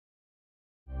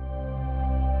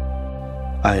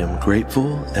I am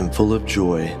grateful and full of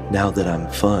joy now that I'm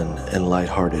fun and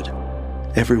lighthearted.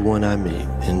 Everyone I meet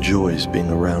enjoys being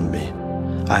around me.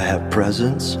 I have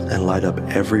presence and light up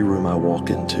every room I walk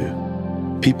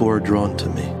into. People are drawn to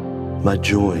me. My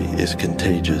joy is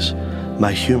contagious.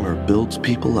 My humor builds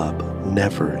people up,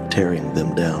 never tearing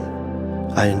them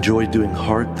down. I enjoy doing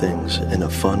hard things in a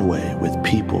fun way with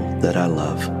people that I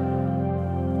love.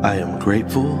 I am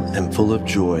grateful and full of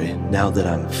joy now that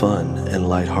I'm fun and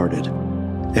lighthearted.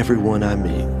 Everyone I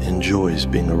meet enjoys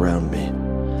being around me.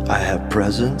 I have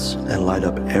presence and light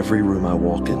up every room I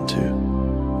walk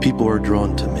into. People are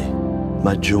drawn to me.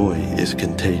 My joy is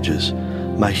contagious.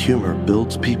 My humor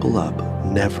builds people up,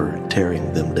 never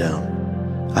tearing them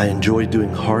down. I enjoy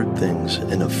doing hard things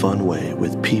in a fun way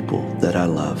with people that I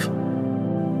love.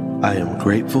 I am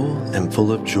grateful and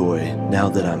full of joy now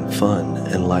that I'm fun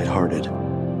and lighthearted.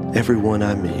 Everyone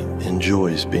I meet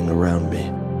enjoys being around me.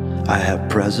 I have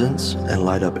presence and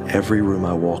light up every room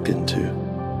I walk into.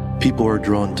 People are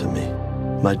drawn to me.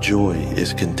 My joy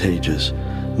is contagious.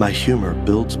 My humor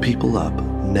builds people up,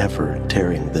 never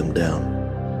tearing them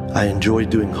down. I enjoy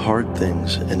doing hard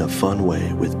things in a fun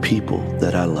way with people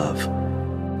that I love.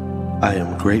 I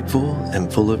am grateful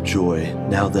and full of joy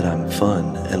now that I'm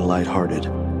fun and lighthearted.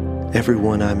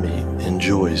 Everyone I meet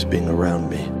enjoys being around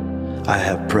me. I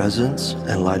have presence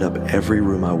and light up every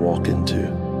room I walk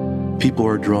into. People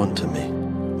are drawn to me.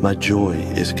 My joy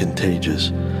is contagious.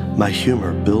 My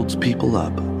humor builds people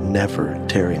up, never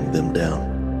tearing them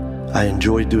down. I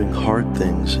enjoy doing hard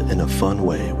things in a fun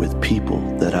way with people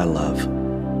that I love.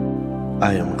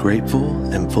 I am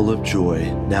grateful and full of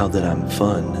joy now that I'm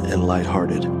fun and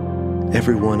lighthearted.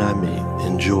 Everyone I meet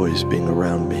enjoys being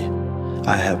around me.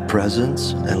 I have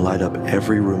presence and light up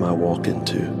every room I walk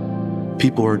into.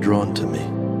 People are drawn to me.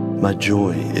 My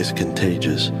joy is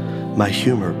contagious. My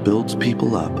humor builds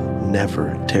people up,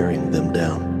 never tearing them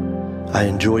down. I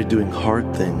enjoy doing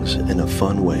hard things in a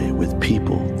fun way with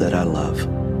people that I love.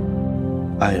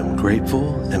 I am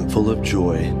grateful and full of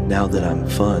joy now that I'm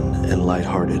fun and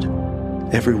lighthearted.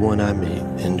 Everyone I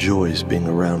meet enjoys being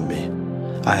around me.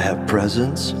 I have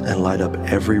presence and light up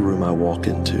every room I walk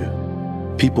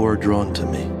into. People are drawn to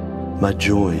me. My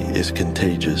joy is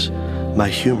contagious. My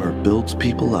humor builds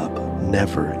people up,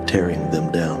 never tearing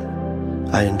them down.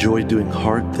 I enjoy doing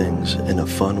hard things in a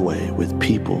fun way with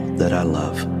people that I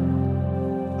love.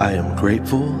 I am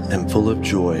grateful and full of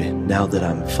joy now that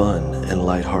I'm fun and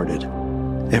lighthearted.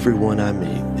 Everyone I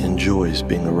meet enjoys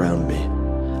being around me.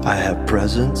 I have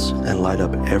presence and light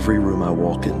up every room I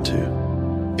walk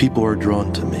into. People are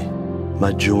drawn to me.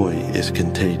 My joy is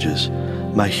contagious.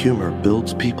 My humor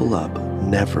builds people up,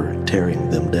 never tearing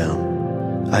them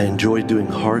down. I enjoy doing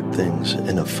hard things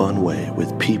in a fun way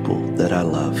with people that I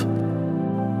love.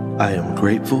 I am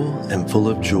grateful and full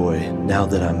of joy now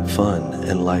that I'm fun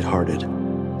and lighthearted.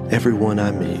 Everyone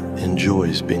I meet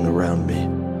enjoys being around me.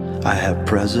 I have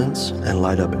presence and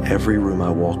light up every room I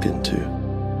walk into.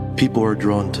 People are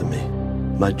drawn to me.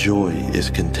 My joy is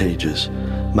contagious.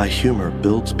 My humor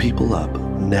builds people up,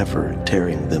 never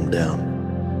tearing them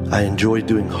down. I enjoy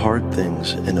doing hard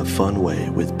things in a fun way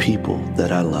with people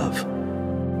that I love.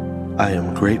 I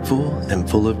am grateful and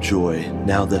full of joy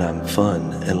now that I'm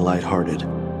fun and lighthearted.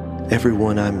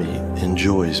 Everyone I meet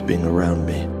enjoys being around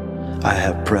me. I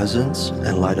have presence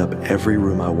and light up every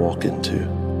room I walk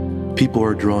into. People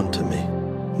are drawn to me.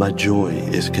 My joy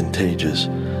is contagious.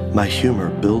 My humor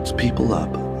builds people up,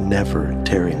 never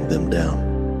tearing them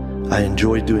down. I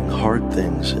enjoy doing hard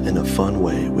things in a fun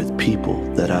way with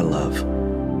people that I love.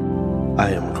 I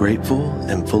am grateful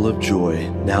and full of joy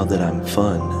now that I'm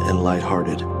fun and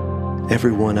lighthearted.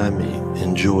 Everyone I meet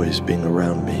enjoys being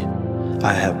around me.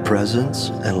 I have presence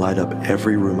and light up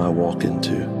every room I walk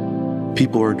into.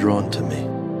 People are drawn to me.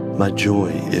 My joy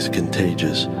is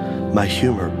contagious. My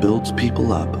humor builds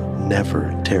people up,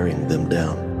 never tearing them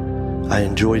down. I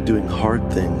enjoy doing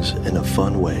hard things in a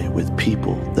fun way with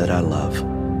people that I love.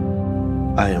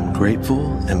 I am grateful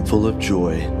and full of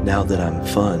joy now that I'm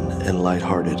fun and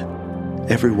lighthearted.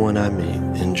 Everyone I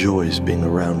meet enjoys being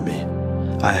around me.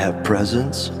 I have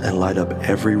presence and light up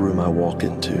every room I walk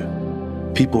into.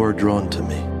 People are drawn to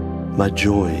me. My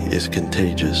joy is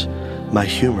contagious. My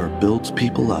humor builds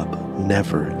people up,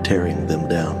 never tearing them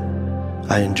down.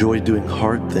 I enjoy doing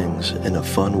hard things in a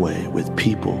fun way with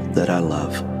people that I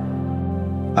love.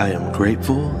 I am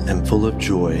grateful and full of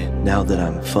joy now that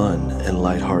I'm fun and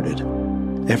lighthearted.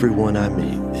 Everyone I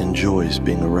meet enjoys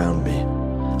being around me.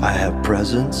 I have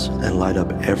presence and light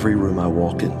up every room I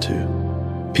walk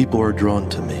into. People are drawn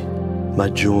to me. My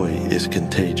joy is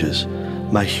contagious.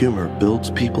 My humor builds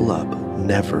people up,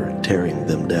 never tearing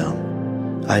them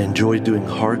down. I enjoy doing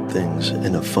hard things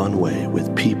in a fun way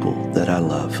with people that I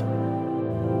love.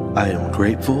 I am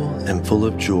grateful and full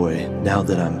of joy now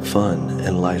that I'm fun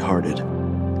and lighthearted.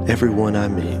 Everyone I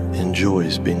meet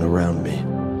enjoys being around me.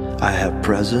 I have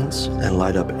presence and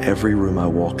light up every room I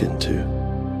walk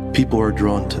into. People are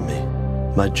drawn to me.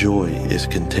 My joy is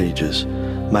contagious.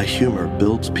 My humor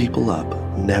builds people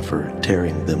up, never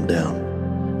tearing them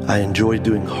down. I enjoy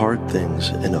doing hard things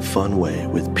in a fun way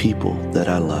with people that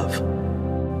I love.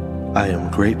 I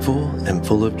am grateful and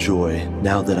full of joy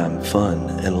now that I'm fun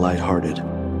and lighthearted.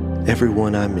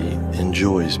 Everyone I meet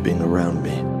enjoys being around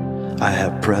me. I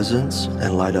have presence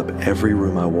and light up every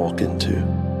room I walk into.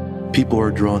 People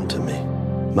are drawn to me.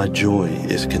 My joy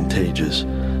is contagious.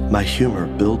 My humor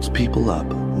builds people up,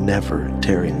 never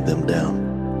tearing them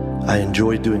down. I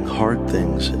enjoy doing hard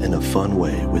things in a fun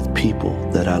way with people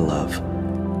that I love.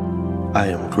 I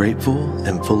am grateful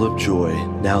and full of joy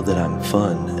now that I'm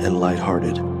fun and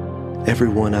lighthearted.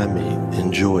 Everyone I meet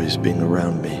enjoys being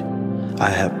around me. I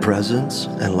have presence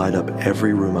and light up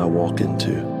every room I walk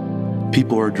into.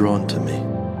 People are drawn to me.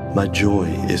 My joy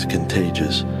is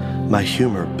contagious. My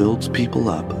humor builds people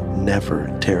up,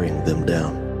 never tearing them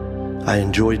down. I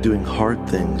enjoy doing hard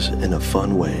things in a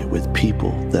fun way with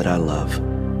people that I love.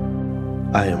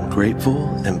 I am grateful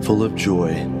and full of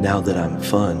joy now that I'm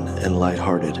fun and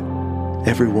lighthearted.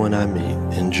 Everyone I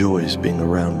meet enjoys being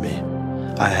around me.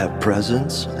 I have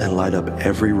presence and light up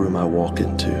every room I walk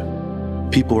into.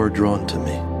 People are drawn to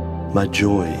me. My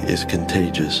joy is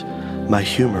contagious. My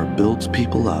humor builds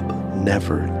people up,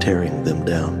 never tearing them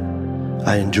down.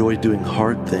 I enjoy doing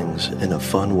hard things in a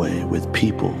fun way with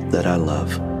people that I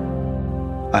love.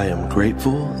 I am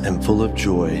grateful and full of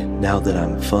joy now that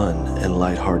I'm fun and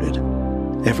lighthearted.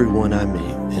 Everyone I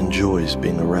meet enjoys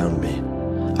being around me.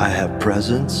 I have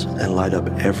presence and light up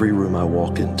every room I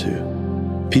walk into.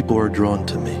 People are drawn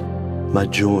to me. My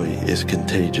joy is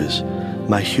contagious.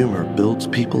 My humor builds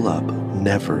people up,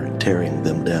 never tearing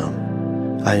them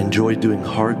down. I enjoy doing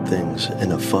hard things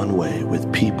in a fun way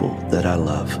with people that I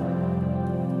love.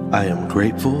 I am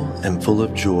grateful and full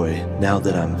of joy now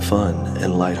that I'm fun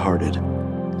and lighthearted.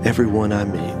 Everyone I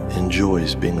meet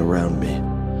enjoys being around me.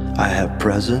 I have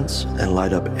presence and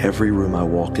light up every room I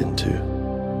walk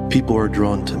into. People are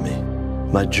drawn to me.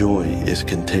 My joy is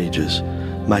contagious.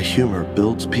 My humor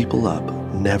builds people up,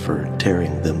 never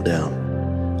tearing them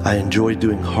down. I enjoy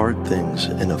doing hard things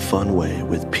in a fun way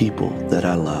with people that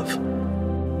I love.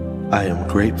 I am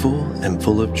grateful and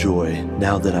full of joy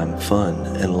now that I'm fun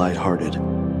and lighthearted.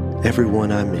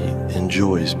 Everyone I meet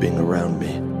enjoys being around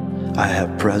me. I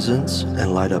have presence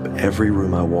and light up every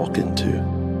room I walk into.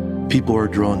 People are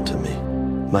drawn to me.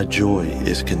 My joy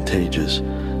is contagious.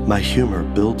 My humor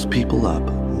builds people up,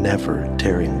 never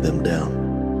tearing them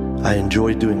down. I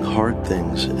enjoy doing hard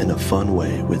things in a fun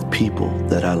way with people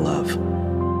that I love.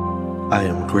 I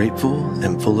am grateful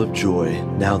and full of joy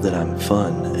now that I'm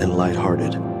fun and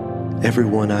lighthearted.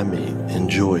 Everyone I meet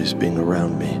enjoys being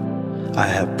around me. I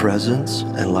have presence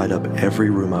and light up every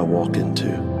room I walk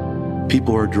into.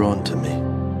 People are drawn to me.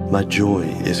 My joy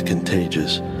is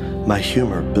contagious. My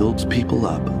humor builds people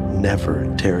up,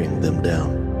 never tearing them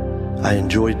down. I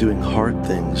enjoy doing hard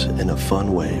things in a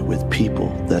fun way with people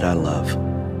that I love.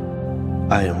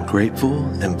 I am grateful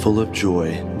and full of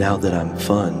joy now that I'm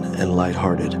fun and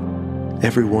lighthearted.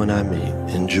 Everyone I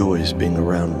meet enjoys being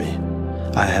around me.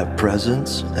 I have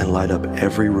presence and light up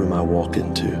every room I walk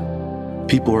into.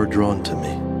 People are drawn to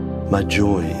me. My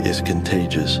joy is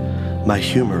contagious. My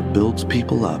humor builds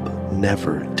people up,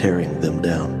 never tearing them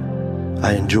down.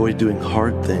 I enjoy doing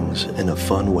hard things in a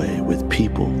fun way with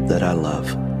people that I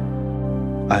love.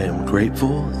 I am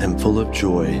grateful and full of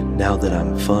joy now that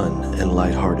I'm fun and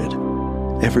lighthearted.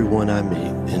 Everyone I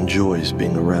meet enjoys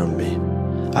being around me.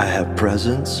 I have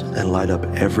presence and light up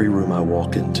every room I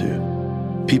walk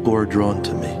into. People are drawn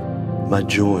to me. My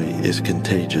joy is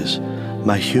contagious.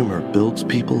 My humor builds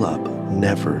people up,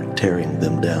 never tearing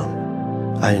them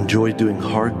down. I enjoy doing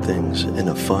hard things in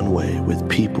a fun way with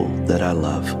people that I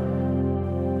love.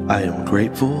 I am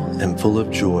grateful and full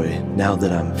of joy now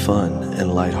that I'm fun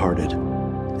and lighthearted.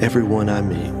 Everyone I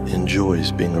meet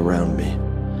enjoys being around me.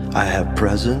 I have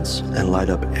presence and light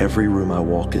up every room I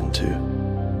walk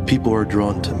into. People are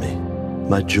drawn to me.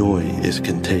 My joy is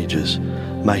contagious.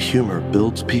 My humor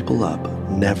builds people up,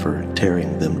 never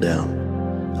tearing them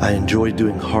down. I enjoy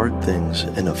doing hard things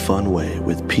in a fun way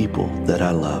with people that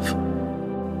I love.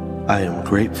 I am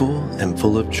grateful and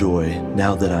full of joy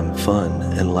now that I'm fun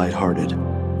and lighthearted.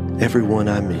 Everyone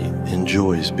I meet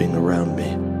enjoys being around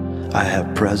me. I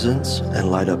have presence and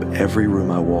light up every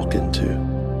room I walk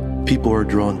into. People are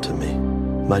drawn to me.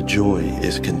 My joy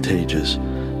is contagious.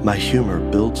 My humor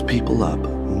builds people up,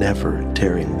 never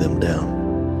tearing them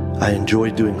down. I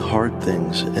enjoy doing hard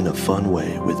things in a fun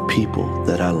way with people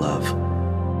that I love.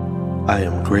 I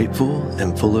am grateful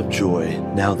and full of joy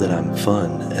now that I'm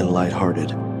fun and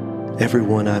lighthearted.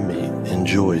 Everyone I meet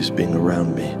enjoys being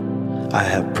around me. I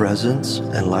have presence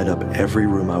and light up every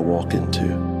room I walk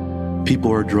into.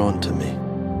 People are drawn to me.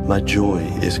 My joy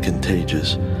is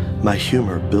contagious. My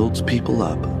humor builds people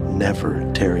up, never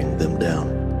tearing them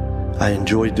down. I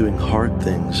enjoy doing hard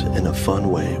things in a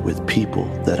fun way with people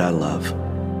that I love.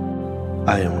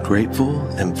 I am grateful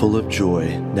and full of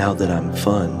joy now that I'm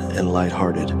fun and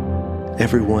lighthearted.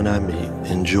 Everyone I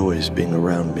meet enjoys being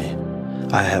around me.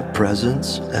 I have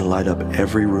presence and light up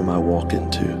every room I walk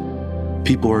into.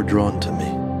 People are drawn to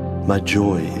me. My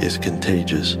joy is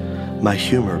contagious. My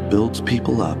humor builds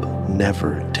people up,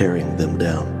 never tearing them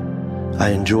down. I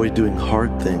enjoy doing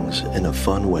hard things in a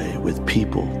fun way with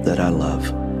people that I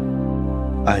love.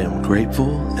 I am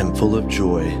grateful and full of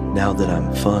joy now that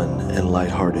I'm fun and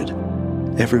lighthearted.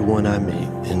 Everyone I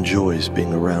meet enjoys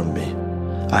being around me.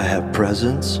 I have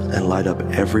presence and light up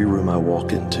every room I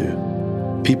walk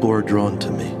into. People are drawn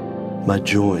to me. My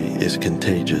joy is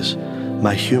contagious.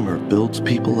 My humor builds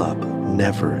people up,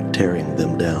 never tearing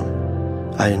them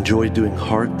down. I enjoy doing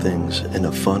hard things in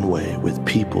a fun way with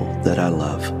people that I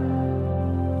love.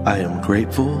 I am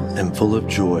grateful and full of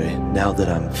joy now that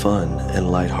I'm fun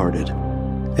and lighthearted.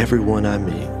 Everyone I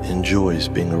meet enjoys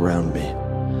being around me.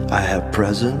 I have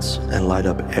presence and light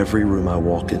up every room I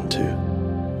walk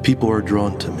into. People are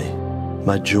drawn to me.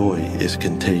 My joy is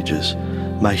contagious.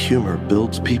 My humor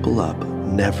builds people up,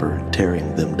 never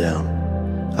tearing them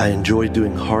down. I enjoy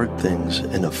doing hard things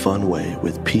in a fun way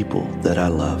with people that I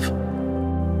love.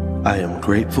 I am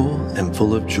grateful and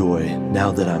full of joy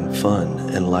now that I'm fun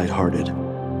and lighthearted.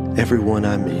 Everyone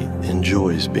I meet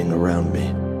enjoys being around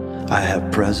me. I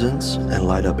have presence and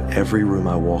light up every room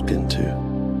I walk into.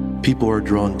 People are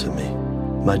drawn to me.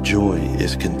 My joy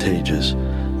is contagious.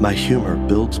 My humor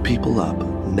builds people up,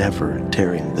 never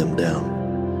tearing them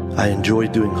down. I enjoy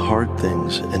doing hard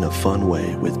things in a fun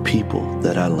way with people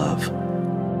that I love.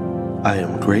 I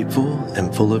am grateful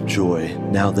and full of joy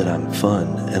now that I'm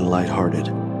fun and lighthearted.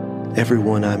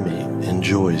 Everyone I meet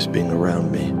enjoys being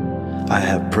around me. I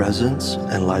have presence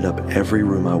and light up every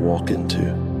room I walk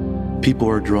into. People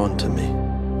are drawn to me.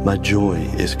 My joy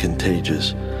is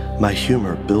contagious. My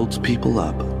humor builds people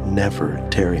up, never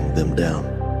tearing them down.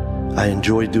 I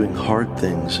enjoy doing hard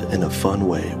things in a fun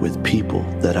way with people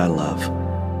that I love.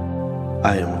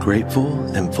 I am grateful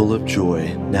and full of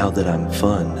joy now that I'm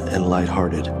fun and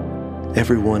lighthearted.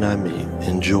 Everyone I meet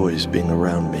enjoys being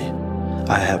around me.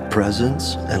 I have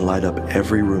presence and light up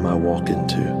every room I walk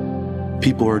into.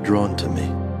 People are drawn to me.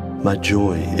 My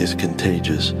joy is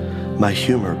contagious. My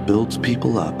humor builds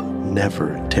people up,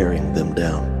 never tearing them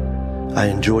down. I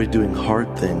enjoy doing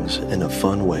hard things in a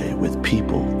fun way with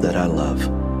people that I love.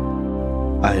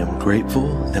 I am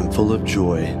grateful and full of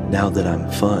joy now that I'm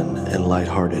fun and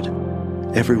lighthearted.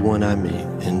 Everyone I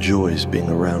meet enjoys being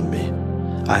around me.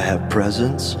 I have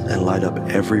presence and light up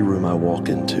every room I walk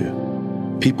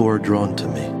into. People are drawn to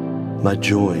me. My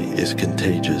joy is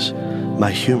contagious.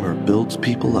 My humor builds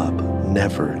people up,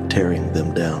 never tearing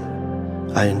them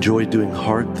down. I enjoy doing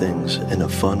hard things in a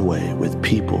fun way with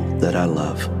people that I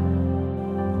love.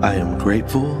 I am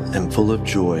grateful and full of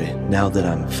joy now that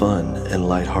I'm fun and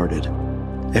lighthearted.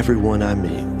 Everyone I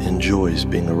meet enjoys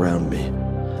being around me.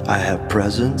 I have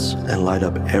presence and light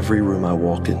up every room I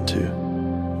walk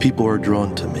into. People are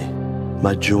drawn to me.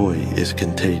 My joy is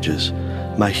contagious.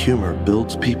 My humor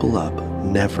builds people up,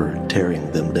 never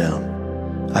tearing them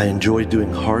down. I enjoy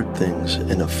doing hard things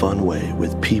in a fun way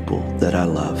with people that I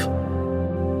love.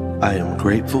 I am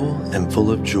grateful and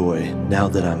full of joy now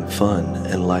that I'm fun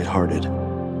and lighthearted.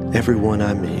 Everyone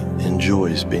I meet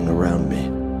enjoys being around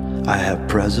me. I have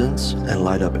presence and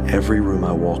light up every room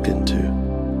I walk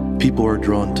into. People are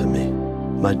drawn to me.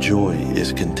 My joy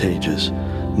is contagious.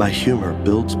 My humor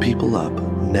builds people up,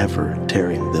 never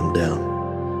tearing them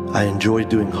down. I enjoy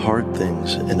doing hard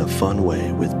things in a fun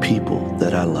way with people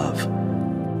that I love.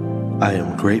 I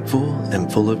am grateful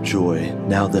and full of joy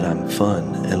now that I'm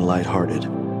fun and lighthearted.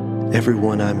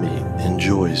 Everyone I meet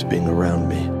enjoys being around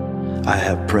me. I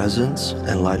have presence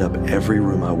and light up every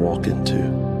room I walk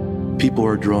into. People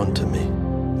are drawn to me.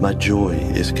 My joy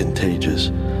is contagious.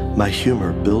 My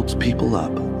humor builds people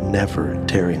up, never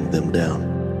tearing them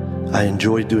down. I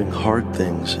enjoy doing hard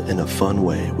things in a fun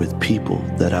way with people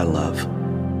that I love.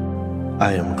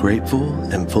 I am grateful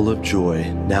and full of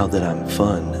joy now that I'm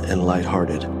fun and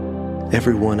lighthearted.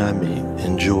 Everyone I meet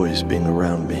enjoys being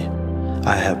around me.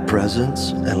 I have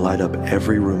presence and light up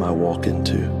every room I walk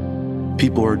into.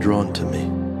 People are drawn to me.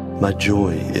 My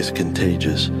joy is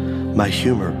contagious. My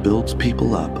humor builds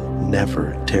people up,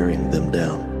 never tearing them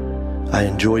down. I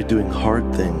enjoy doing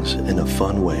hard things in a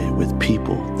fun way with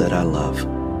people that I love.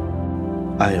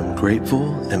 I am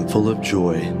grateful and full of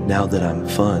joy now that I'm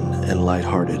fun and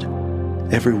lighthearted.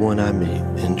 Everyone I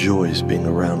meet enjoys being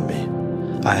around me.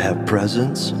 I have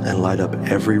presence and light up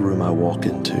every room I walk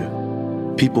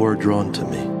into. People are drawn to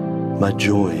me. My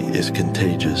joy is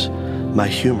contagious. My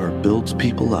humor builds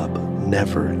people up,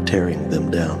 never tearing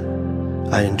them down.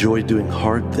 I enjoy doing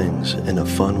hard things in a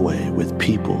fun way with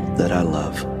people that I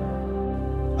love.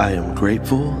 I am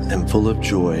grateful and full of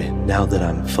joy now that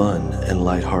I'm fun and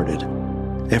lighthearted.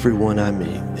 Everyone I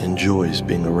meet enjoys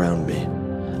being around me.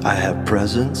 I have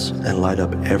presence and light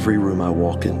up every room I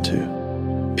walk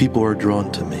into. People are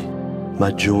drawn to me.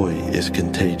 My joy is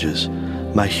contagious.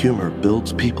 My humor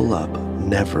builds people up,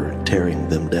 never tearing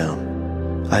them down.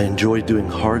 I enjoy doing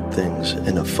hard things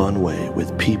in a fun way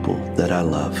with people that I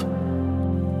love.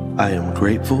 I am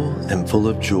grateful and full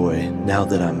of joy now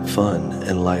that I'm fun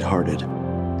and lighthearted.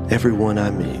 Everyone I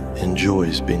meet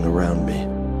enjoys being around me.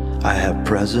 I have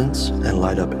presence and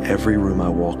light up every room I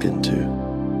walk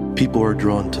into. People are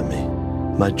drawn to me.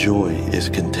 My joy is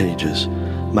contagious.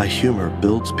 My humor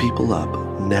builds people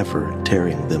up, never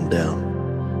tearing them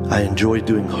down. I enjoy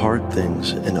doing hard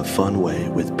things in a fun way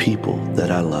with people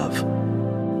that I love.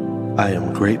 I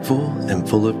am grateful and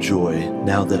full of joy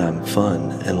now that I'm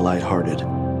fun and lighthearted.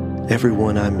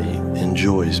 Everyone I meet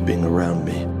enjoys being around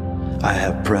me. I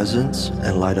have presence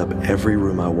and light up every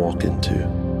room I walk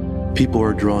into. People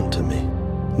are drawn to me.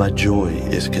 My joy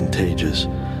is contagious.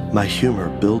 My humor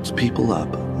builds people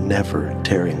up, never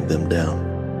tearing them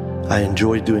down. I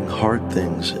enjoy doing hard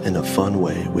things in a fun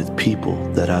way with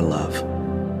people that I love.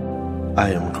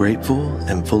 I am grateful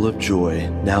and full of joy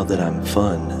now that I'm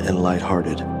fun and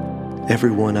lighthearted.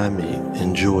 Everyone I meet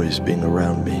enjoys being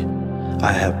around me.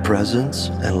 I have presence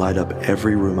and light up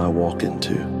every room I walk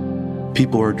into.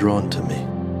 People are drawn to me.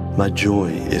 My joy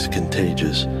is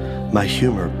contagious. My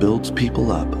humor builds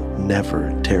people up,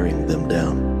 never tearing them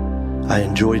down. I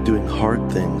enjoy doing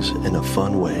hard things in a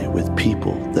fun way with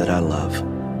people that I love.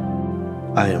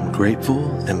 I am grateful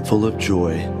and full of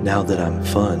joy now that I'm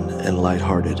fun and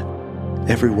lighthearted.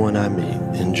 Everyone I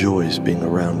meet enjoys being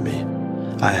around me.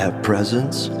 I have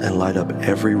presence and light up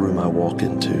every room I walk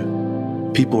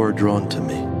into. People are drawn to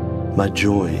me. My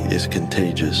joy is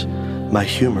contagious. My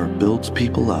humor builds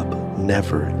people up,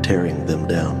 never tearing them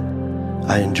down.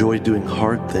 I enjoy doing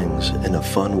hard things in a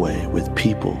fun way with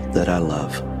people that I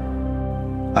love.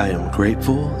 I am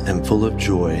grateful and full of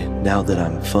joy now that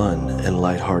I'm fun and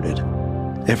lighthearted.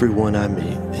 Everyone I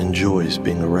meet enjoys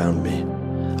being around me.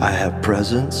 I have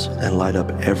presence and light up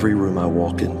every room I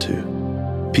walk into.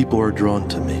 People are drawn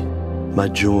to me. My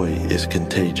joy is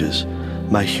contagious.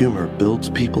 My humor builds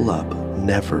people up,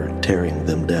 never tearing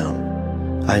them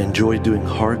down. I enjoy doing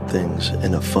hard things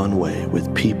in a fun way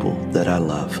with people that I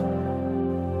love.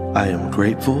 I am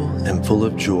grateful and full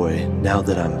of joy now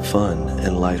that I'm fun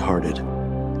and lighthearted.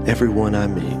 Everyone I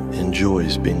meet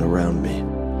enjoys being around me.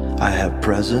 I have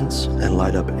presence and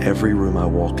light up every room I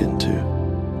walk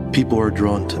into. People are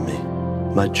drawn to me.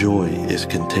 My joy is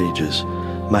contagious.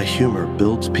 My humor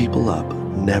builds people up,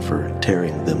 never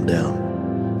tearing them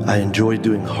down. I enjoy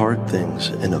doing hard things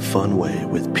in a fun way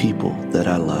with people that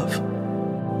I love.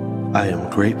 I am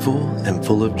grateful and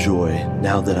full of joy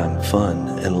now that I'm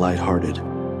fun and lighthearted.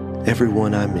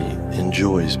 Everyone I meet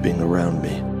enjoys being around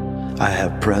me. I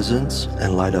have presence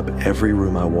and light up every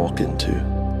room I walk into.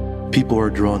 People are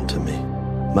drawn to me.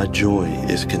 My joy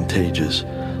is contagious.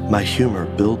 My humor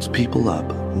builds people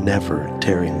up, never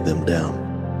tearing them down.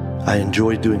 I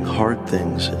enjoy doing hard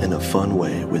things in a fun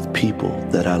way with people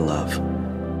that I love.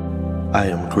 I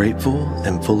am grateful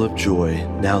and full of joy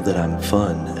now that I'm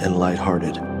fun and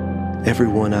lighthearted.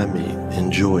 Everyone I meet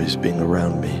enjoys being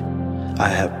around me. I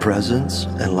have presence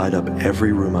and light up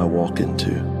every room I walk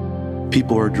into.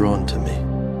 People are drawn to me.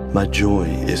 My joy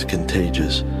is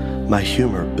contagious. My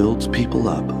humor builds people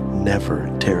up,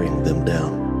 never tearing them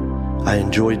down. I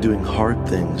enjoy doing hard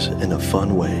things in a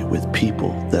fun way with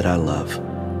people that I love.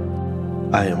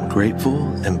 I am grateful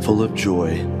and full of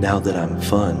joy now that I'm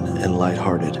fun and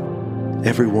lighthearted.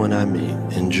 Everyone I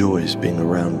meet enjoys being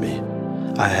around me.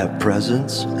 I have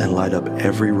presence and light up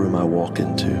every room I walk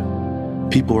into.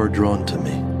 People are drawn to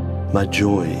me. My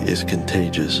joy is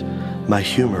contagious. My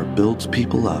humor builds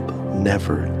people up,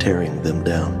 never tearing them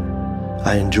down.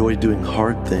 I enjoy doing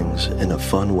hard things in a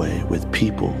fun way with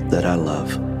people that I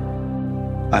love.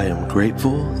 I am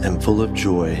grateful and full of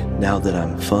joy now that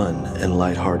I'm fun and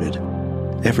lighthearted.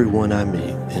 Everyone I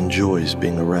meet enjoys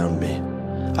being around me.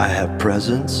 I have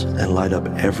presence and light up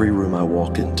every room I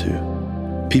walk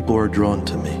into. People are drawn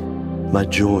to me. My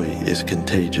joy is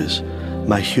contagious.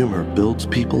 My humor builds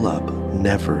people up,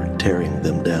 never tearing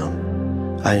them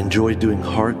down. I enjoy doing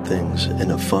hard things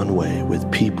in a fun way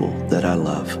with people that I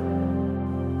love.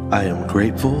 I am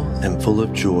grateful and full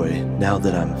of joy now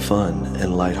that I'm fun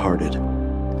and lighthearted.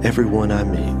 Everyone I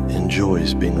meet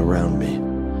enjoys being around me.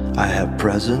 I have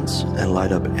presence and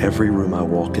light up every room I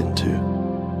walk into.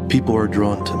 People are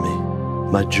drawn to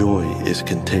me. My joy is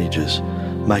contagious.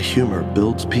 My humor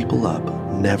builds people up,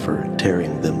 never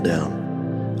tearing them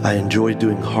down. I enjoy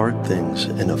doing hard things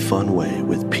in a fun way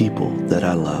with people that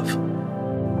I love.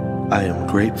 I am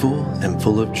grateful and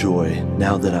full of joy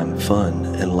now that I'm fun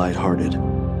and lighthearted.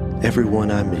 Everyone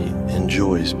I meet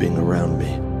enjoys being around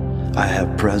me. I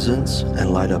have presence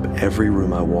and light up every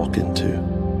room I walk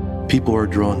into. People are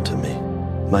drawn to me.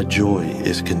 My joy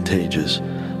is contagious.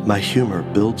 My humor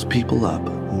builds people up,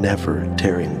 never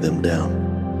tearing them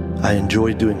down. I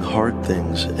enjoy doing hard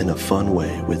things in a fun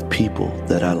way with people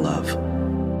that I love.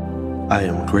 I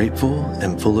am grateful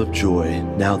and full of joy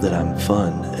now that I'm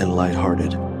fun and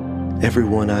lighthearted.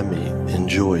 Everyone I meet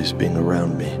enjoys being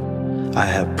around me. I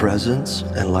have presence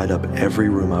and light up every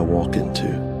room I walk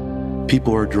into.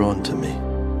 People are drawn to me.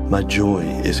 My joy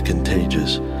is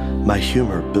contagious. My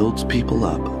humor builds people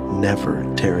up,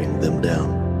 never tearing them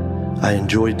down. I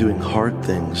enjoy doing hard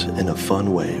things in a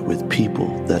fun way with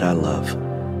people that I love.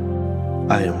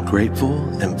 I am grateful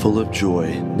and full of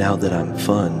joy now that I'm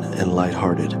fun and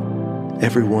lighthearted.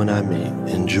 Everyone I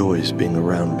meet enjoys being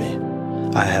around me.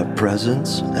 I have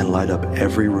presence and light up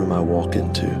every room I walk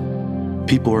into.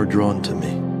 People are drawn to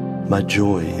me. My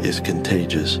joy is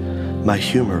contagious. My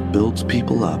humor builds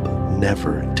people up,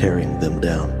 never tearing them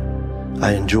down.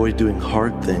 I enjoy doing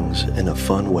hard things in a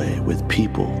fun way with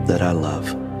people that I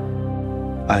love.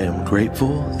 I am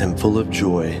grateful and full of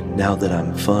joy now that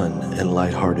I'm fun and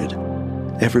lighthearted.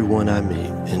 Everyone I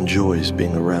meet enjoys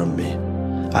being around me.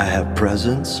 I have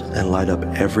presence and light up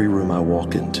every room I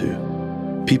walk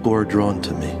into. People are drawn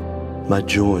to me. My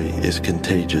joy is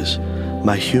contagious.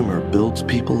 My humor builds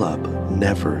people up,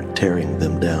 never tearing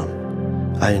them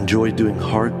down. I enjoy doing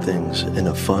hard things in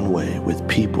a fun way with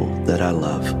people that I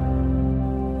love.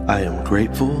 I am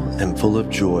grateful and full of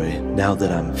joy now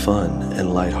that I'm fun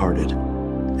and lighthearted.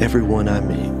 Everyone I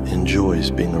meet enjoys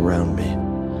being around me.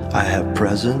 I have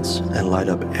presence and light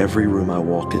up every room I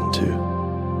walk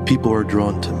into. People are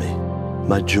drawn to me.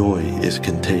 My joy is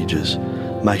contagious.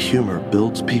 My humor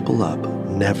builds people up,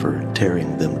 never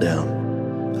tearing them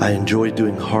down. I enjoy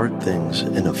doing hard things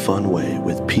in a fun way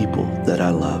with people that I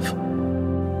love.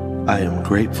 I am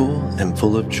grateful and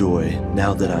full of joy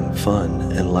now that I'm fun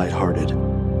and lighthearted.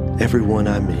 Everyone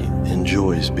I meet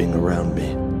enjoys being around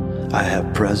me. I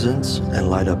have presence and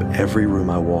light up every room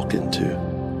I walk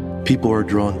into. People are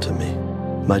drawn to me.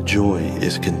 My joy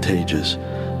is contagious.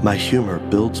 My humor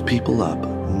builds people up,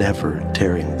 never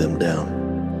tearing them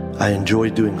down. I enjoy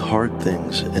doing hard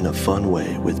things in a fun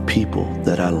way with people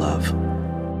that I love.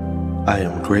 I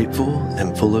am grateful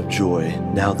and full of joy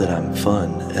now that I'm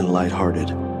fun and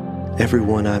lighthearted.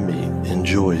 Everyone I meet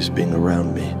enjoys being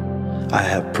around me. I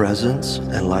have presence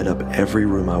and light up every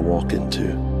room I walk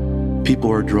into.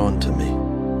 People are drawn to me.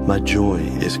 My joy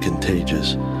is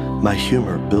contagious. My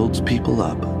humor builds people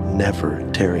up, never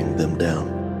tearing them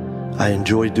down. I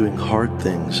enjoy doing hard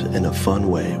things in a fun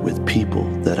way with people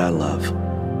that I love.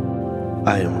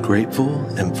 I am grateful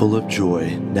and full of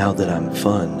joy now that I'm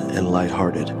fun and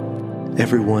lighthearted.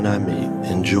 Everyone I meet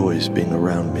enjoys being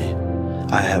around me.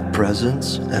 I have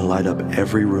presence and light up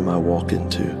every room I walk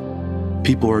into.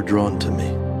 People are drawn to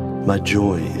me. My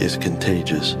joy is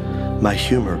contagious. My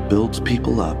humor builds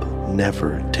people up,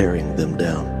 never tearing them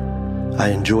down. I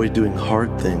enjoy doing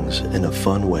hard things in a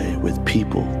fun way with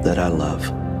people that I love.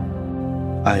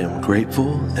 I am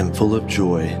grateful and full of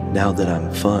joy now that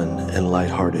I'm fun and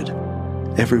lighthearted.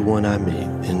 Everyone I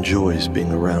meet enjoys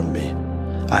being around me.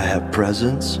 I have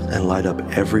presence and light up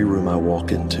every room I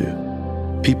walk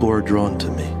into. People are drawn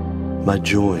to me. My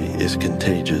joy is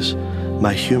contagious.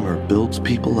 My humor builds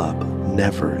people up,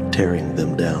 never tearing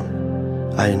them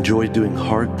down. I enjoy doing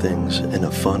hard things in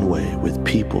a fun way with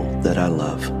people that I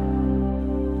love.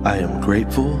 I am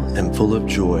grateful and full of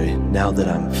joy now that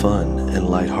I'm fun and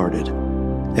lighthearted.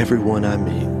 Everyone I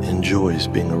meet enjoys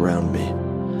being around me.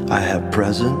 I have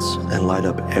presence and light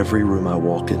up every room I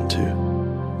walk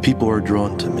into. People are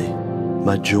drawn to me.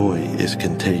 My joy is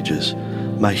contagious.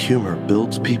 My humor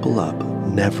builds people up,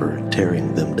 never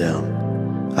tearing them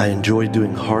down. I enjoy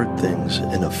doing hard things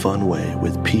in a fun way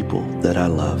with people that I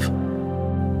love.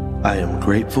 I am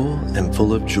grateful and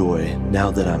full of joy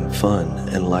now that I'm fun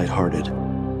and lighthearted.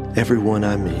 Everyone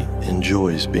I meet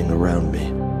enjoys being around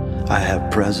me. I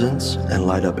have presence and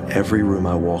light up every room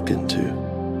I walk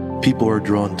into. People are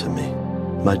drawn to me.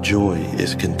 My joy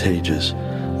is contagious.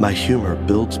 My humor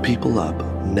builds people up,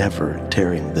 never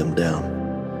tearing them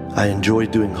down. I enjoy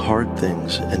doing hard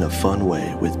things in a fun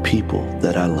way with people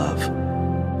that I love.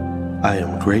 I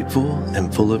am grateful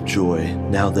and full of joy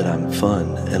now that I'm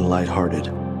fun and lighthearted.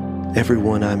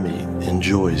 Everyone I meet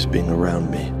enjoys being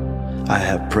around me. I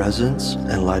have presence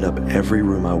and light up every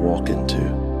room I walk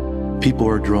into. People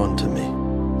are drawn to me.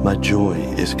 My joy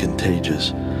is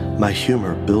contagious. My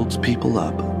humor builds people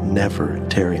up, never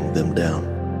tearing them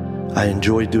down. I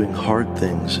enjoy doing hard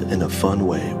things in a fun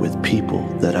way with people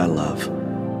that I love.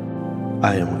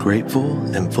 I am grateful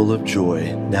and full of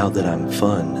joy now that I'm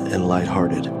fun and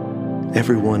lighthearted.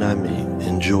 Everyone I meet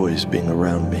enjoys being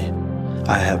around me.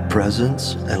 I have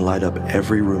presence and light up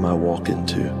every room I walk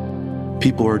into.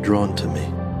 People are drawn to me.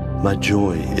 My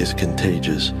joy is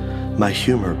contagious. My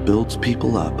humor builds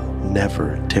people up,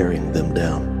 never tearing them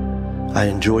down. I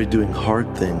enjoy doing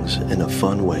hard things in a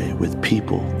fun way with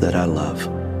people that I love.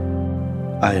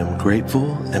 I am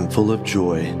grateful and full of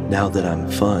joy now that I'm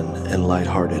fun and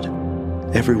lighthearted.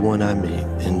 Everyone I meet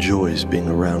enjoys being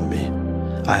around me.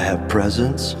 I have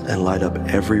presence and light up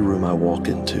every room I walk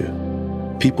into.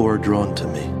 People are drawn to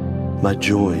me. My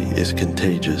joy is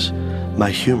contagious. My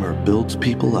humor builds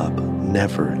people up,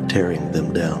 never tearing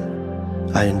them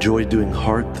down. I enjoy doing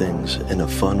hard things in a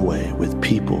fun way with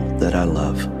people that I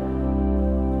love.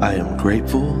 I am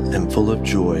grateful and full of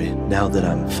joy now that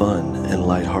I'm fun and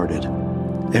lighthearted.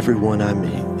 Everyone I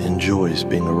meet enjoys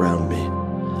being around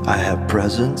me. I have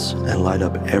presence and light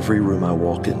up every room I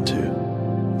walk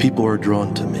into. People are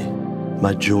drawn to me.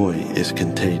 My joy is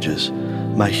contagious.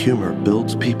 My humor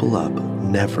builds people up,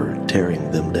 never tearing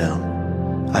them down.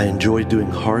 I enjoy doing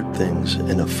hard things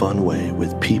in a fun way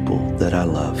with people that I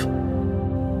love.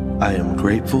 I am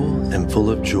grateful and full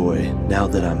of joy now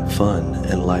that I'm fun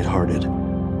and lighthearted.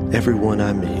 Everyone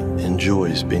I meet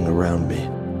enjoys being around me.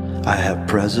 I have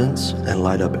presence and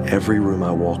light up every room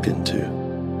I walk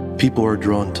into. People are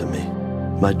drawn to me.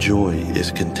 My joy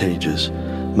is contagious.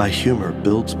 My humor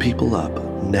builds people up,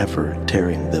 never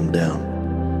tearing them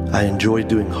down. I enjoy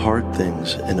doing hard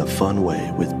things in a fun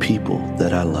way with people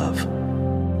that I love.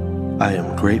 I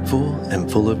am grateful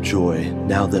and full of joy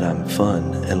now that I'm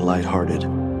fun and lighthearted.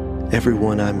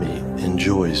 Everyone I meet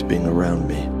enjoys being around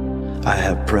me. I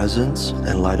have presence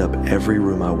and light up every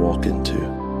room I walk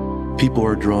into. People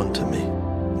are drawn to me.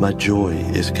 My joy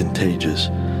is contagious.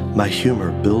 My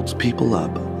humor builds people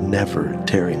up, never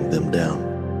tearing them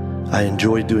down. I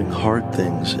enjoy doing hard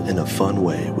things in a fun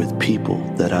way with people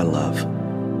that I love.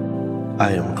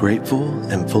 I am grateful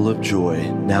and full of joy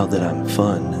now that I'm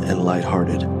fun and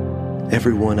lighthearted.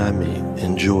 Everyone I meet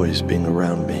enjoys being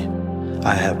around me.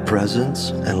 I have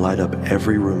presence and light up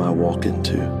every room I walk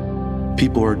into.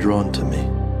 People are drawn to me.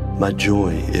 My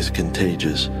joy is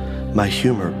contagious. My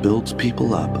humor builds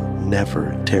people up,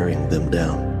 never tearing them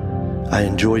down. I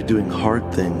enjoy doing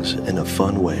hard things in a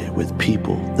fun way with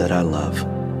people that I love.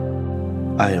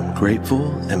 I am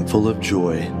grateful and full of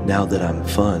joy now that I'm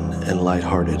fun and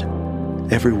lighthearted.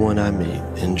 Everyone I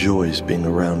meet enjoys being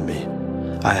around me.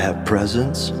 I have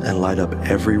presence and light up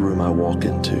every room I walk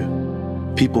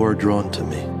into. People are drawn to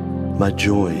me. My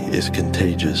joy is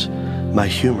contagious. My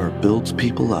humor builds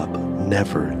people up,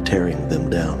 never tearing them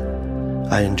down.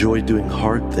 I enjoy doing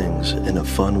hard things in a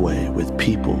fun way with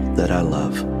people that I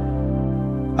love.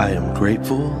 I am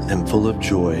grateful and full of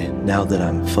joy now that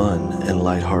I'm fun and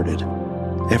lighthearted.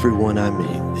 Everyone I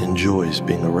meet enjoys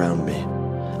being around me.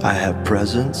 I have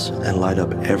presence and light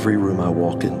up every room I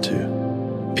walk into.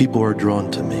 People are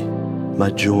drawn to me. My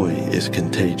joy is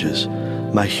contagious.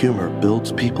 My humor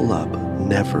builds people up,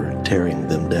 never tearing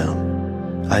them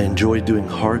down. I enjoy doing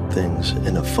hard things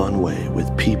in a fun way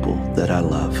with people that I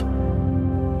love.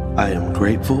 I am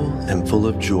grateful and full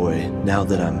of joy now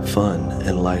that I'm fun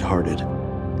and lighthearted.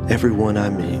 Everyone I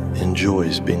meet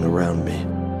enjoys being around me.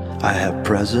 I have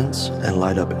presence and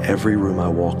light up every room I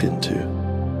walk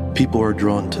into. People are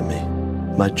drawn to me.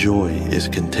 My joy is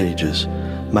contagious.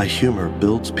 My humor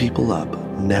builds people up,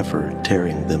 never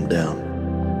tearing them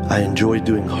down. I enjoy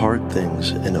doing hard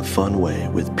things in a fun way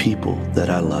with people that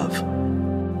I love.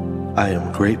 I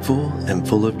am grateful and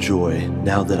full of joy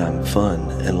now that I'm fun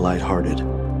and lighthearted.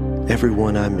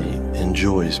 Everyone I meet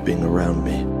enjoys being around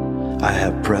me. I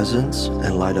have presence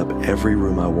and light up every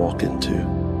room I walk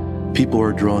into. People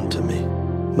are drawn to me.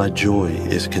 My joy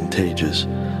is contagious.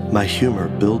 My humor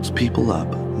builds people up,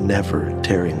 never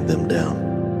tearing them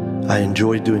down. I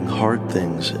enjoy doing hard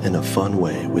things in a fun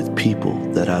way with people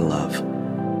that I love.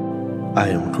 I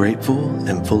am grateful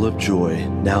and full of joy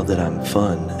now that I'm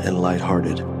fun and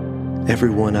lighthearted.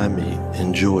 Everyone I meet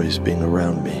enjoys being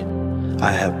around me.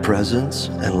 I have presence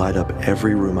and light up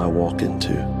every room I walk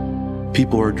into.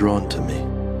 People are drawn to me.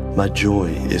 My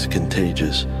joy is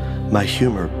contagious. My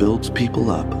humor builds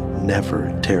people up,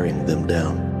 never tearing them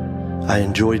down. I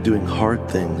enjoy doing hard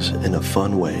things in a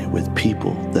fun way with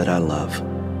people that I love.